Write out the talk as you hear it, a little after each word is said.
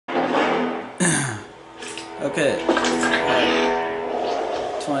Okay.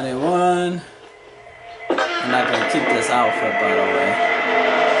 21. I'm not gonna keep this outfit, by the way.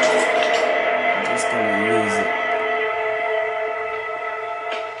 I'm just gonna use it.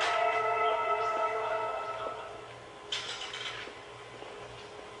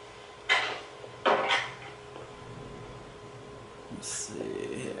 Let's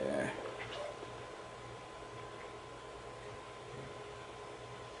see here.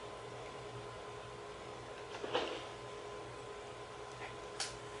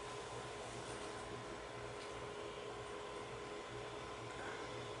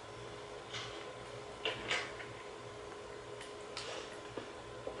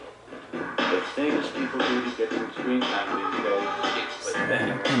 Famous people do to get some screen time these days.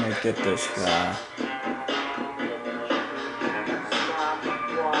 How can I get this guy?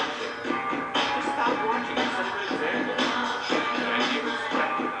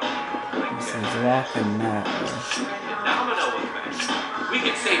 This is walking that way. Domino effect. We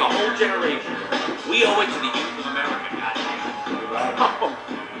can save a whole generation. We owe it to the youth of America, goddamn.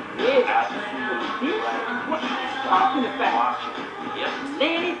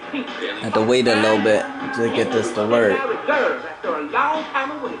 I have to wait a little bit to get this to work.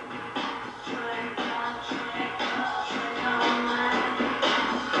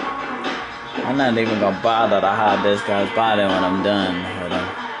 I'm not even gonna bother to hide this guy's body when I'm done with him.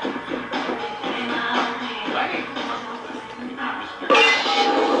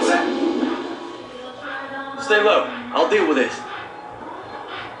 Stay low. I'll deal with this.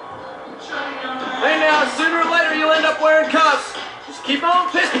 Hey now, sooner or later you'll end up wearing cuffs. Just keep on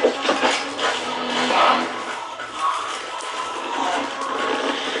pissing.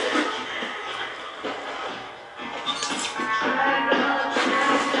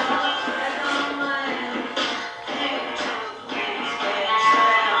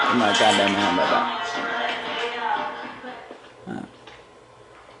 Oh my goddamn hammer back.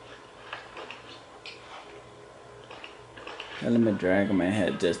 Let me drag him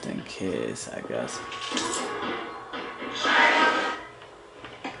ahead just in case, I guess.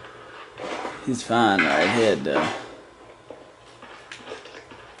 He's fine right here, though.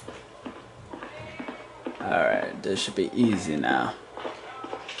 Alright, this should be easy now.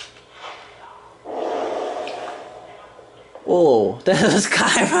 Oh, there's this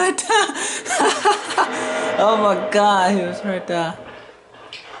guy right there. Oh my god, he was right there.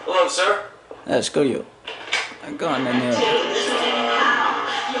 Hello, sir. Yeah, screw you. I'm going in here.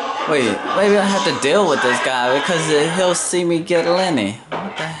 Wait, maybe I have to deal with this guy because he'll see me get Lenny.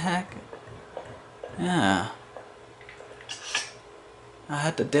 What the heck? Yeah. I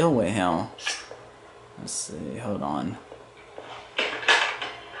had to deal with him. Let's see, hold on.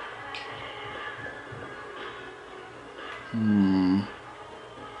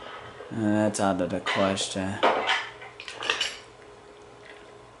 That's out of the question.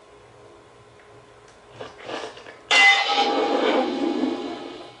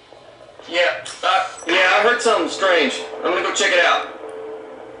 Yeah, I heard something strange. I'm gonna go check it out.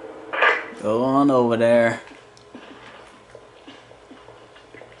 Go on over there.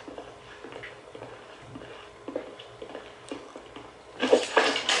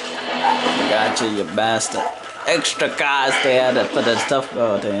 Gotcha, you bastard. Extra guys there to put the stuff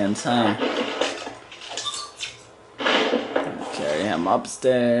go to insane. Carry him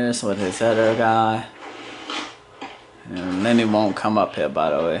upstairs with his other guy. And then he won't come up here, by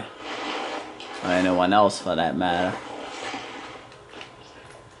the way. Or anyone else for that matter.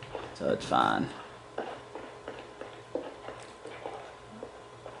 So it's fine.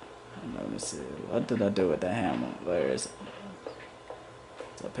 Let me see. What did I do with the hammer? Where is it?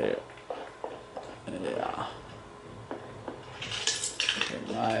 It's up here. Yeah. Take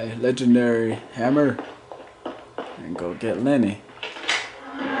my legendary hammer and go get Lenny.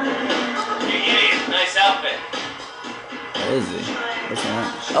 You idiot. Nice outfit. Where is he? What's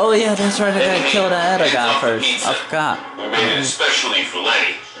that? Oh yeah, that's right. I gotta kill that other guy first. I forgot. Especially for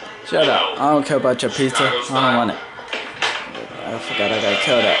Lenny. Shut up. I don't care about your pizza. I don't want it. I forgot I gotta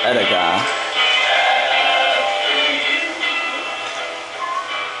kill that other guy.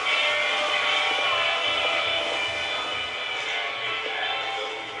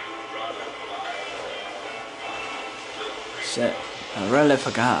 Shit. I really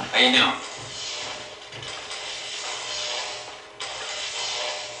forgot. How you doing?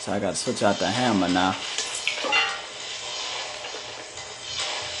 So I gotta switch out the hammer now.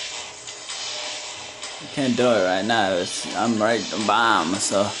 I can't do it right now. I'm right by him,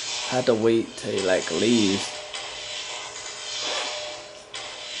 so I have to wait till he like leaves.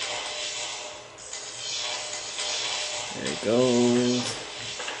 There he goes.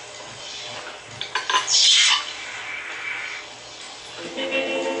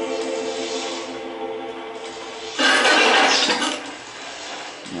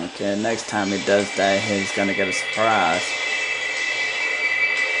 Okay, next time he does that, he's gonna get a surprise.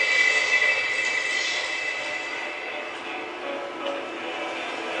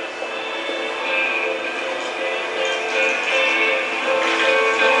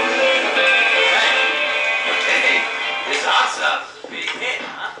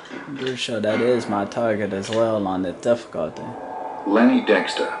 I'm pretty sure that is my target as well on the difficulty. Lenny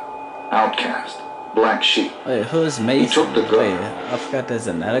Dexter, outcast, black sheep. Wait, who's Mason? He took the gun. Wait, I forgot there's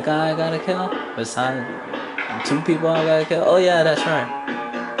another guy I gotta kill? Besides 2 people I gotta kill? Oh yeah, that's right.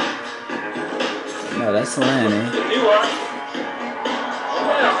 No, that's Lenny. You are.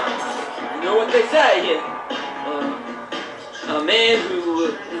 Well, you know what they say. A man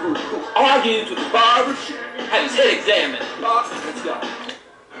who argues with the barber had his head examined. Let's go.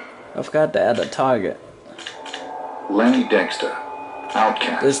 I forgot the other target. Lenny Dexter,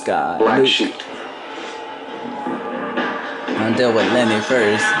 outcast, This guy, black Luke. sheep. I'll deal with Lenny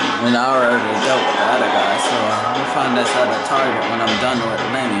first. And I already dealt with the other guy, so I'll find this other target when I'm done with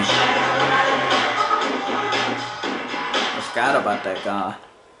Lenny. I forgot about that guy.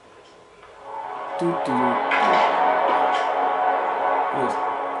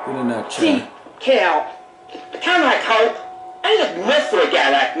 Get in that chair. See, Cal, kind of like Hope. I ain't a mess for a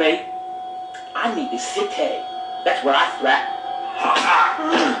guy like me. I need the city. That's where I thrive.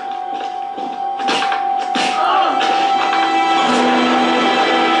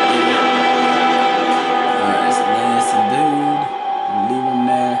 Alright, so there's some dude. Leave him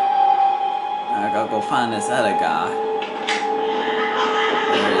there. I gotta go find this other guy.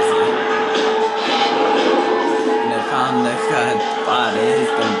 Where is he? And they found that guy's body. He's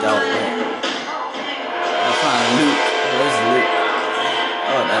been dealt with. I found Luke. Where's Luke?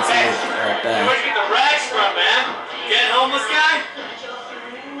 Oh, that's Luke right there. Where'd you get the rags from, man? Dead homeless guy?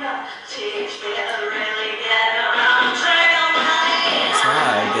 So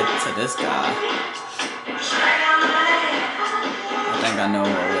how I get to this guy? I think I know what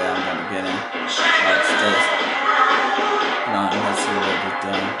way I'm gonna get him. Watch this. Hold on, let's see what he's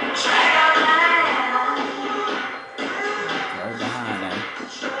doing. Right behind him.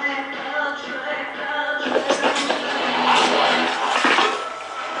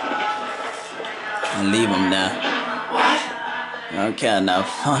 And leave him there. What? I don't care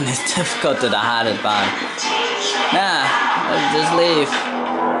enough. On this difficulty to hide his body. Nah, let's just leave.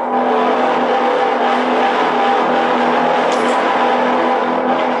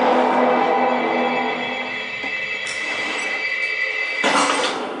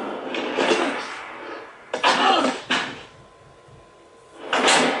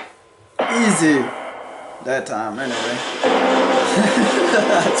 Easy. That time, anyway.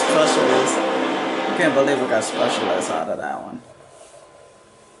 Specialist. I can't believe we got specialists out of that one.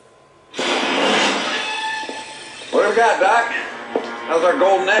 What have we got, Doc? How's our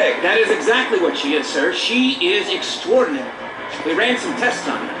golden egg? That is exactly what she is, sir. She is extraordinary. We ran some tests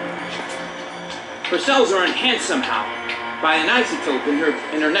on her. Her cells are enhanced somehow by an isotope in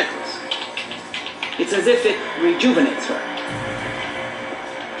her necklace. It's as if it rejuvenates her.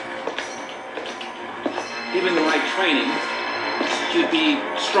 Given the right training, she'd be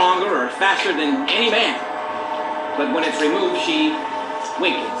stronger or faster than any man. But when it's removed, she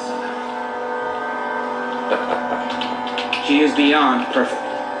winkles. She is beyond perfect.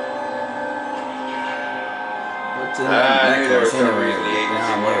 What's in I that knew there was necklace some anyway? reason the agency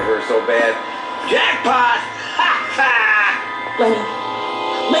Down wanted there. her so bad. Jackpot! Ha ha!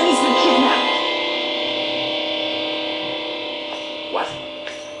 Lenny's been kidnapped. What?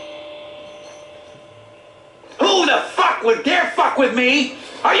 Who the fuck would dare fuck with me?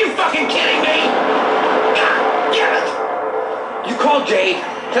 Are you fucking kidding me? God damn it! You call Jade,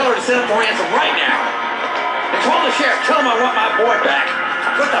 tell her to send up the ransom right now. And call the sheriff, tell him I want my boy back.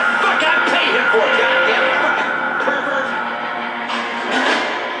 What the fuck I paid him for, goddamn fucking pervert?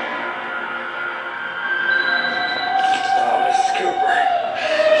 Oh, Mrs. Cooper.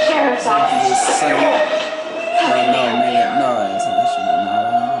 Sheriff's office. No, maybe no, it's actually not. I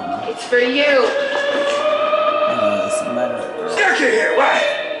don't know. It's for you. Sturkey here, what?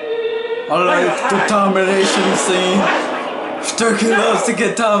 I like the domination scene. Sturkey loves to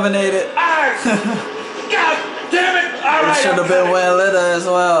get dominated. God damn it! All It right, should have been way later as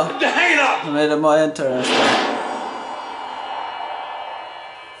well. hang it up. It made it more interesting.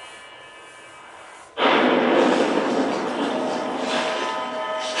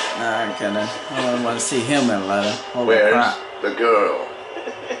 Nah, I'm kidding. I don't want to see him in later. Holy crap. the girl?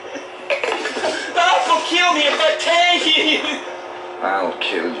 Doc will kill me if I take you. I'll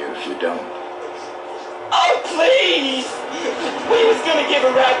kill you if you don't. Oh, please. We was gonna give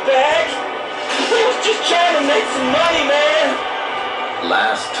her right back. We was just trying to make some money, man.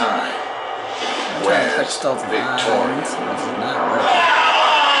 Last time. I'm trying to fix Where's those lines. Victoria? This is not working.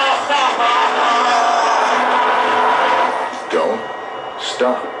 Don't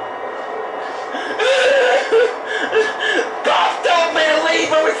stop. God told me to leave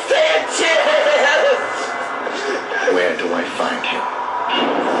her with Sanchez! Where do I find him?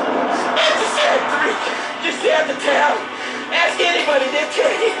 At the factory, just out of town. Ask anybody, they'll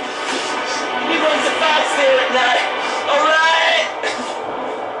tell you. He runs the fights there at night. Alright?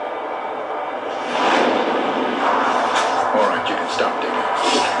 Alright, you can stop digging.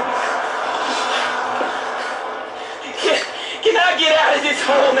 Can I get out of this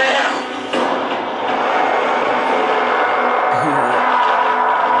hole now?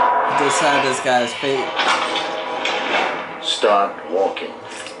 Decide this guy's fate. Start walking.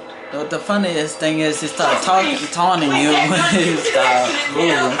 The funniest thing is he started taunting you when he stopped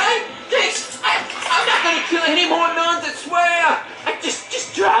moving. I'm not gonna kill any more nuns, I swear. I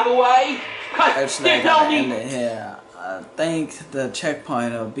just drive away. Actually, I There's no gotta end need. it here. I think the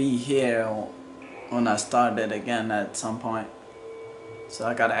checkpoint will be here when I start it again at some point. So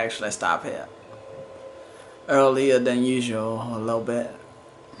I gotta actually stop here. Earlier than usual, a little bit.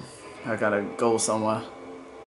 I gotta go somewhere.